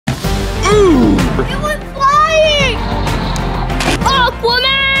super. It was flying!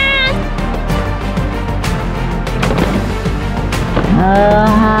 Aquaman!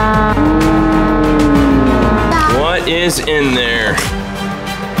 What is in there?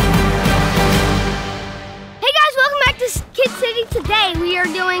 Hey guys, welcome back to KidCity. Today we are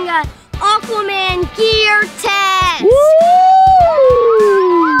doing a Aquaman gear test. Woo!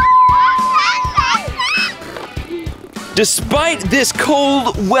 Despite this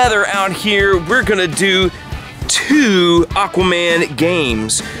cold weather out here, we're gonna do 2 Aquaman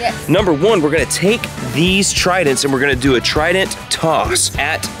games. Yes. Number 1, we're gonna take these tridents and we're gonna do a trident toss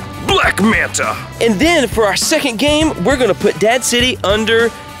at Black Manta. And then for our second game, we're gonna put KidCity under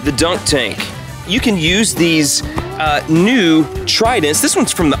the dunk tank. You can use these new tridents. This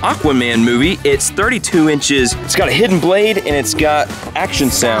one's from the Aquaman movie. It's 32 inches. It's got a hidden blade and it's got action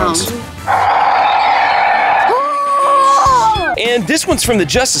sounds. And this one's from the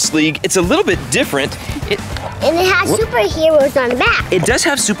Justice League. It's a little bit different. And it has superheroes on the back. It does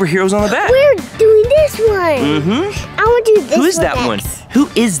have superheroes on the back. We're doing this one. Mm-hmm. I want to do this one. Who is that one? Who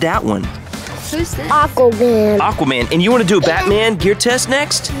is that one? Who's this? Aquaman. Aquaman. And you want to do a Batman gear test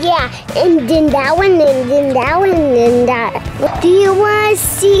next? Yeah, and then that one, and then that one, and then that. Do you want to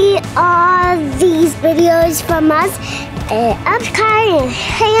see all these videos from us? Up card and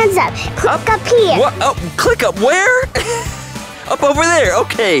hands up. Click up here. What? Oh, click up where? Up over there,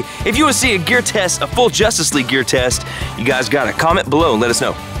 okay. If you want to see a gear test, a full Justice League gear test, you guys gotta comment below and let us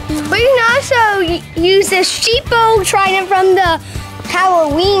know. But you can also use this cheapo trident from the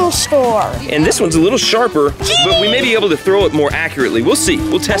Halloween store. And this one's a little sharper, but we may be able to throw it more accurately. We'll see,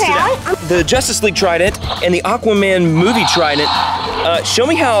 we'll test it out. The Justice League trident and the Aquaman movie trident, show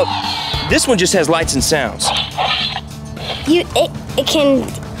me how this one just has lights and sounds. It can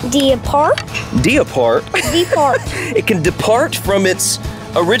depart. Depart? Depart. It can depart from its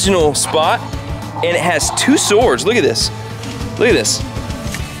original spot, and it has 2 swords. Look at this. Look at this.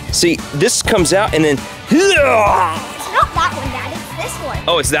 See, this comes out and then. It's not that one, Dad. It's this one.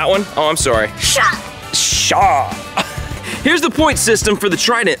 Oh, it's that one? Oh, I'm sorry. Shaw. Here's the point system for the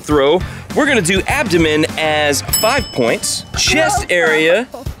trident throw. We're gonna do abdomen as 5 points. Chest area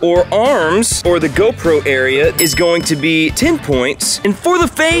or arms or the GoPro area is going to be 10 points. And for the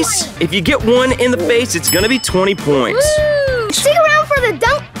face, if you get 1 in the face, it's gonna be 20 points. Woo! Stick around for the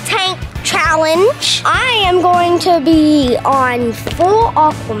dunk tank challenge. I am going to be on full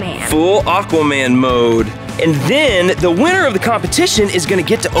Aquaman. Full Aquaman mode. And then the winner of the competition is gonna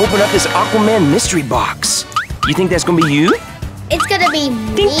get to open up this Aquaman mystery box. You think that's gonna be you? It's gonna be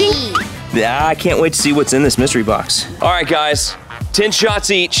me. Yeah, I can't wait to see what's in this mystery box. All right, guys, 10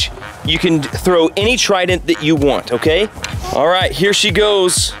 shots each. You can throw any trident that you want, okay? All right, here she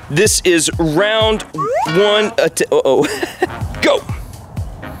goes. This is round 1. Uh-oh. Go.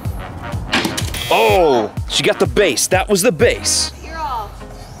 Oh, she got the base. That was the base. You're off.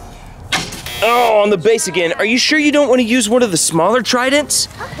 Oh, on the base again. Are you sure you don't want to use one of the smaller tridents?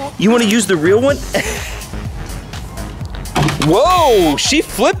 Okay. You want to use the real one? Whoa, she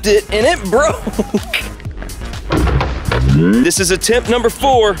flipped it and it broke. This is attempt number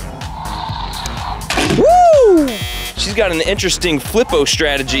 4. Woo! She's got an interesting flippo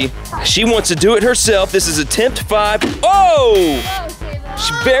strategy. She wants to do it herself. This is attempt 5. Oh!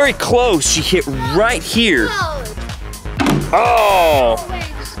 She's very close. She hit right here. Oh!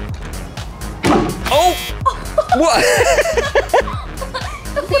 Oh! What?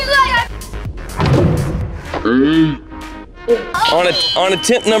 On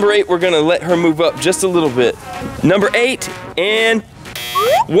attempt number 8, we're gonna let her move up just a little bit. Number 8, and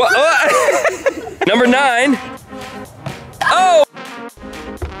what? Number 9. Oh!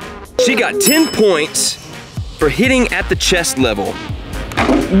 She got 10 points for hitting at the chest level.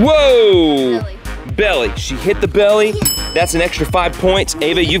 Whoa! Belly. She hit the belly. That's an extra 5 points.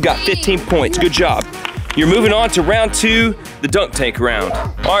 Ava, you've got 15 points. Good job. You're moving on to round 2, the dunk tank round.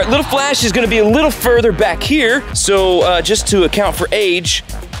 All right, Little Flash is gonna be a little further back here. So just to account for age,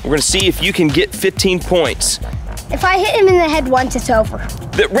 we're gonna see if you can get 15 points. If I hit him in the head once, it's over.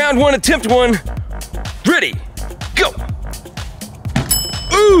 Round 1, attempt 1. Ready, go.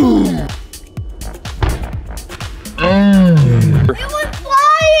 Ooh. It was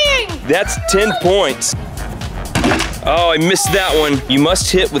flying! That's 10 points. Oh, I missed that one. You must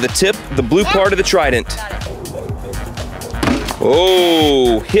hit with the tip, the blue part of the trident.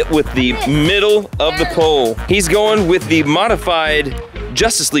 Oh, hit with the middle of the pole. He's going with the modified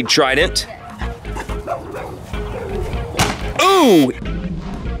Justice League trident. Ooh!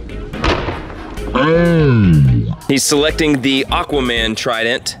 He's selecting the Aquaman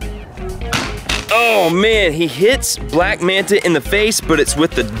trident. Oh man, he hits Black Manta in the face, but it's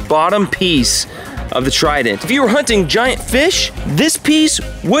with the bottom piece of the trident. If you were hunting giant fish, this piece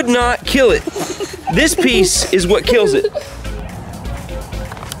would not kill it. This piece is what kills it.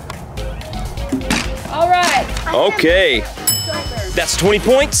 All right. Okay, that's 20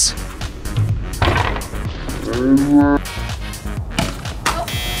 points.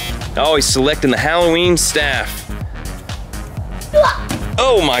 Oh, he's selecting the Halloween staff.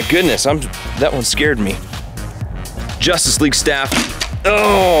 Oh my goodness, that one scared me. Justice League staff.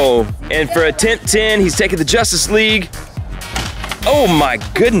 Oh, and for attempt 10, he's taking the Justice League. Oh my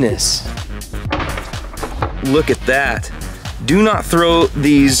goodness. Look at that. Do not throw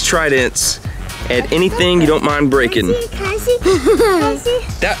these tridents at anything you don't mind breaking. Can I see? Can I see?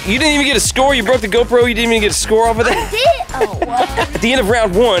 You didn't even get a score. You broke the GoPro. You didn't even get a score off of that. I did? Oh, what? At the end of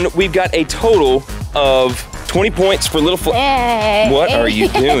round 1, we've got a total of 20 points for Little What are you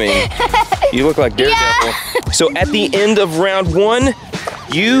doing? You look like Daredevil. Yeah. So at the end of round 1,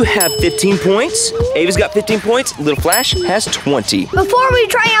 you have 15 points. Ava's got 15 points. Little Flash has 20. Before we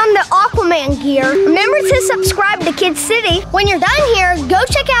try on the Aquaman gear, remember to subscribe to KidCity. When you're done here, go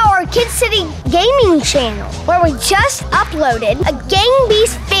check out our KidCity gaming channel, where we just uploaded a Gang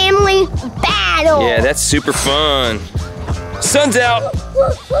Beast family battle. Yeah, that's super fun. Sun's out.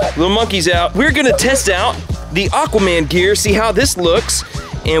 Little monkey's out. We're gonna test out the Aquaman gear, see how this looks.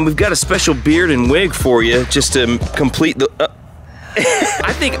 And we've got a special beard and wig for you just to complete the...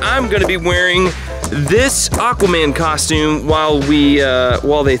 I think I'm gonna be wearing this Aquaman costume while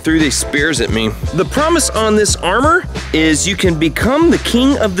they threw these spears at me. The promise on this armor is you can become the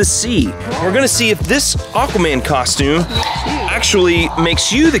king of the sea. We're gonna see if this Aquaman costume actually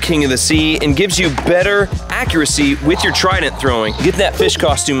makes you the king of the sea and gives you better accuracy with your trident throwing. Get that fish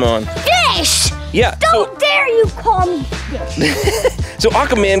costume on. Fish! Yeah. Don't dare you call me fish. So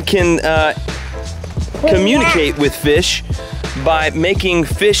Aquaman can communicate with fish by making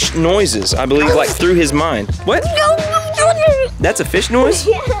fish noises, I believe, like through his mind. What? That's a fish noise?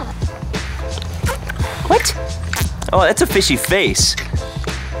 Yeah. What? Oh, that's a fishy face.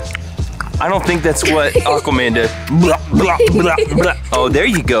 I don't think that's what Aquaman does. Blah, blah, blah, blah. Oh, there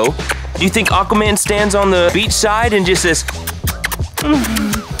you go. Do you think Aquaman stands on the beach side and just says,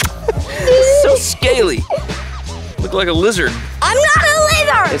 so scaly. Look like a lizard. I'm not a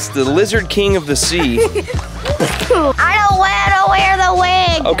lizard! It's the lizard king of the sea. I don't want to wear the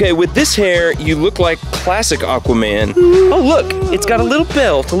wig. Okay, with this hair, you look like classic Aquaman. Oh, look, it's got a little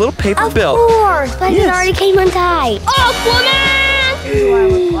belt, a little paper belt. Of course, but Yes. it already came untied. Aquaman!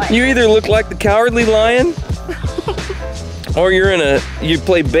 You either look like the Cowardly Lion, or you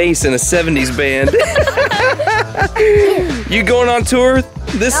play bass in a 70s band. You going on tour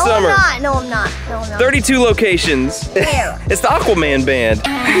this summer? No, I'm not. 32 locations. Where? It's the Aquaman band.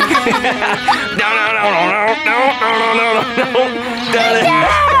 No.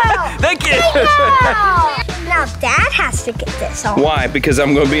 Thank you. Now Dad has to get this on. Why? Because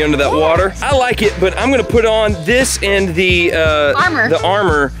I'm going to be under that water? I like it, but I'm going to put on this and the Armor. the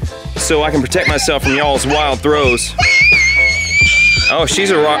armor so I can protect myself from y'all's wild throws. Oh,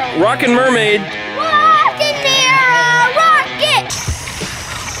 she's a rockin' mermaid. Rocket near rocket!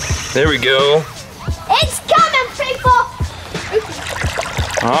 There we go. It's coming, people!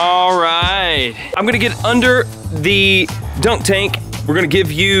 All right. I'm gonna get under the dunk tank. We're gonna give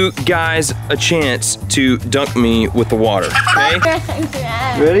you guys a chance to dunk me with the water, okay?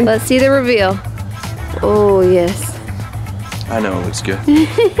 Ready? Let's see the reveal. Oh, yes. I know it looks good.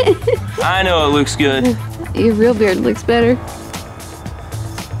 I know it looks good. Your real beard looks better.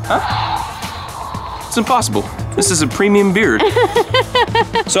 Huh? It's impossible. This is a premium beard.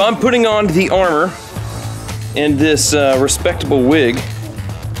 So I'm putting on the armor and this respectable wig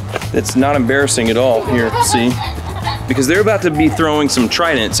that's not embarrassing at all. Here, see? Because they're about to be throwing some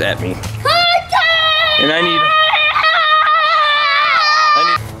tridents at me. And I need...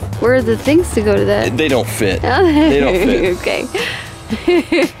 Where are the things to go to that? They don't fit. Oh, They don't fit. Okay.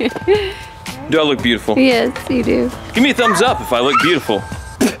 Do I look beautiful? Yes, you do. Give me a thumbs up if I look beautiful.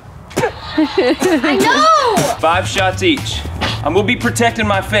 I know! 5 shots each. I'm gonna be protecting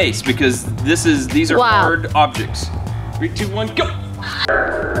my face because these are hard objects. 3, 2, 1, go!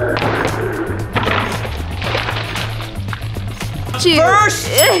 First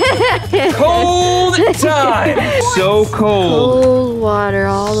cold time. So cold. Cold water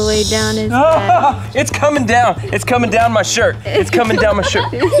all the way down his back. It's coming down. It's coming down my shirt. It's coming down my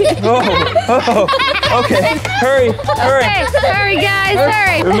shirt. Okay. Hurry. Okay, hurry guys,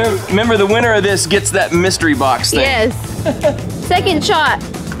 hurry. Remember, the winner of this gets that mystery box thing. Yes. Second shot.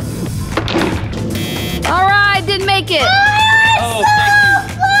 All right, didn't make it. Oh, thank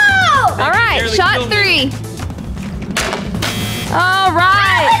you. All right, shot 3. All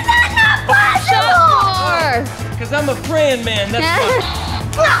right. How is that not possible? Shot Because I'm a praying man, that's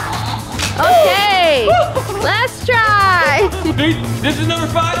why. 4. Okay. Last try. This is number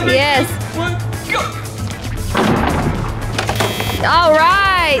 5? Yes. 1, go! All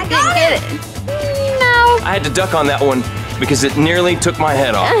right. Didn't get it. No. I had to duck on that one because it nearly took my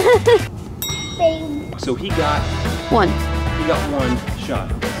head off. Thing. So he got 1. 1 shot.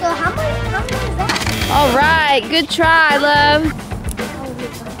 So how many is that? All right. Good try, love.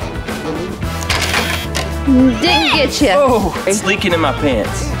 Didn't get you. Oh, it's leaking in my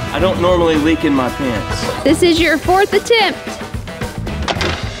pants. I don't normally leak in my pants. This is your 4th attempt.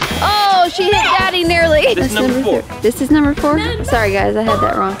 Oh, she hit Daddy nearly. This is number 4. This is number 4? Sorry, guys. I had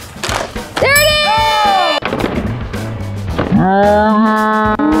that wrong. There it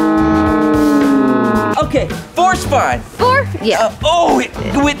is! Okay, 4's fine. 4? Yeah. Oh, it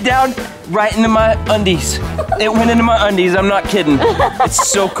went down right into my undies. It went into my undies, I'm not kidding. It's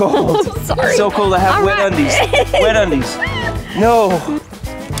so cold. Sorry. It's so cold I have All wet right. undies. Wet undies. No.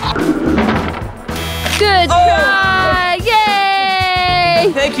 Good try.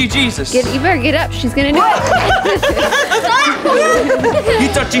 Yay! Thank you, Jesus. You better get up. She's gonna do it. You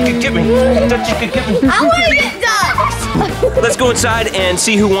thought you could get me. You thought you could get me. I want to get ducks. Let's go inside and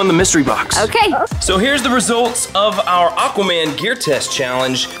see who won the mystery box. Okay. So here's the results of our Aquaman gear test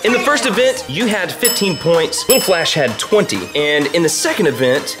challenge. In the first event, you had 15 points, Little Flash had 20. And in the second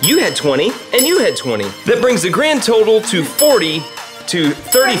event, you had 20 and you had 20. That brings the grand total to 40 to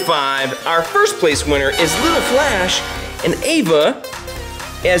 35. Our first place winner is Little Flash, and Ava,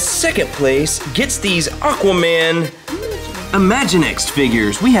 as second place, gets these Aquaman Imaginext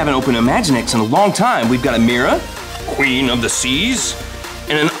figures. We haven't opened Imaginext in a long time. We've got a Mira, Queen of the Seas,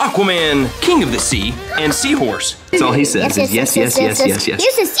 and an Aquaman, King of the Sea, and Seahorse. That's all he says is yes, yes, yes, yes, yes.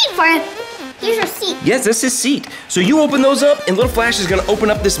 Here's a seat for him. Here's your seat. Yes, that's his seat. So you open those up, and Little Flash is gonna open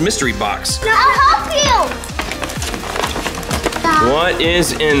up this mystery box. No, I'll help you. What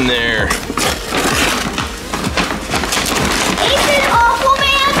is in there? It's an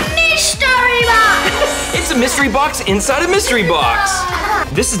Aquaman mystery box. It's a mystery box inside a mystery box.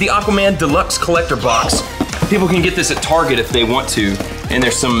 This is the Aquaman Deluxe Collector Box. People can get this at Target if they want to, and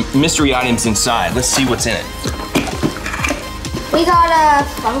there's some mystery items inside. Let's see what's in it. We got a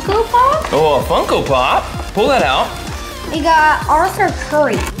Funko Pop. Oh, a Funko Pop. Pull that out. We got Arthur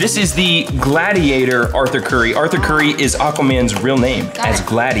Curry. This is the Gladiator Arthur Curry. Arthur Curry is Aquaman's real name as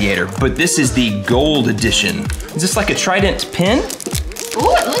Gladiator, but this is the gold edition. Is this like a Trident pin?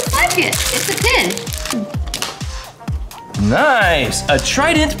 Oh, it looks like it. It's a pin. Nice, a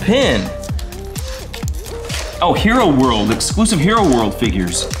Trident pin. Oh, Hero World, exclusive Hero World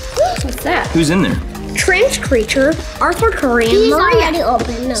figures. What's that? Who's in there? Trench Creature, Arthur Curry, and He's Maria. already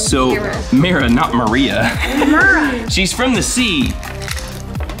open. No. So, Mira, not Maria. Mira. She's from the sea.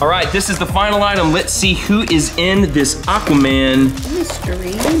 All right, this is the final item. Let's see who is in this Aquaman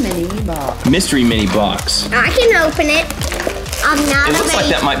mystery mini box. I can open it. I'm not It looks like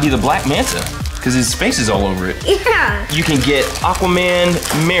that might be the Black Manta because his face is all over it. Yeah. You can get Aquaman,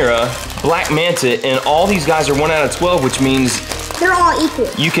 Mira, Black Manta, and all these guys are 1 out of 12, which means They're all equal.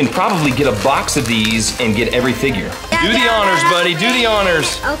 you can probably get a box of these and get every figure. Do the honors, buddy, do the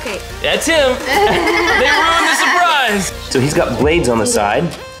honors. Okay. That's him. They ruined the surprise. So he's got blades on the side,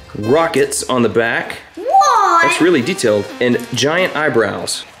 rockets on the back. What? That's really detailed, and giant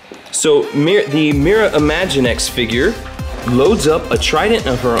eyebrows. So the Mira Imaginext figure loads up a trident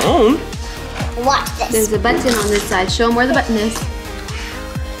of her own. Watch this. There's a button on this side. Show them where the button is.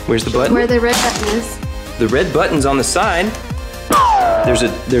 Where's the button? Where the red button is. The red button's on the side.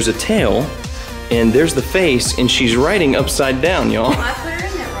 There's a tail, and there's the face, and she's writing upside down, y'all. I put her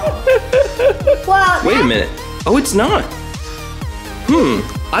in there wrong. Well, Wait a minute. Oh, it's not.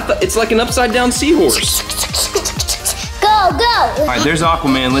 I thought it's like an upside down seahorse. Go, go. All right, there's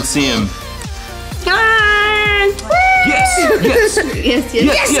Aquaman. Let's see him. Yes, yes, Yes, yes. Yes,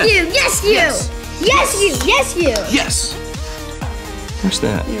 yes, you. Yes, you. yes. Yes, you. Yes, you. Yes. Where's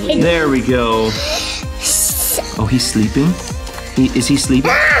that? There we go. Oh, he's sleeping? Is he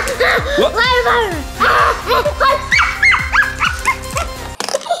sleeping? What?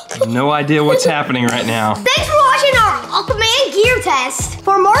 No idea what's happening right now. Thanks for watching our Aquaman gear test.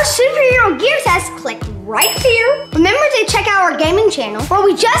 For more superhero gear tests, click right here. Remember to check out our gaming channel where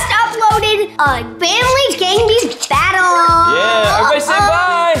we just uploaded a Family Game Beast battle. Yeah, everybody say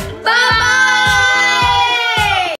bye.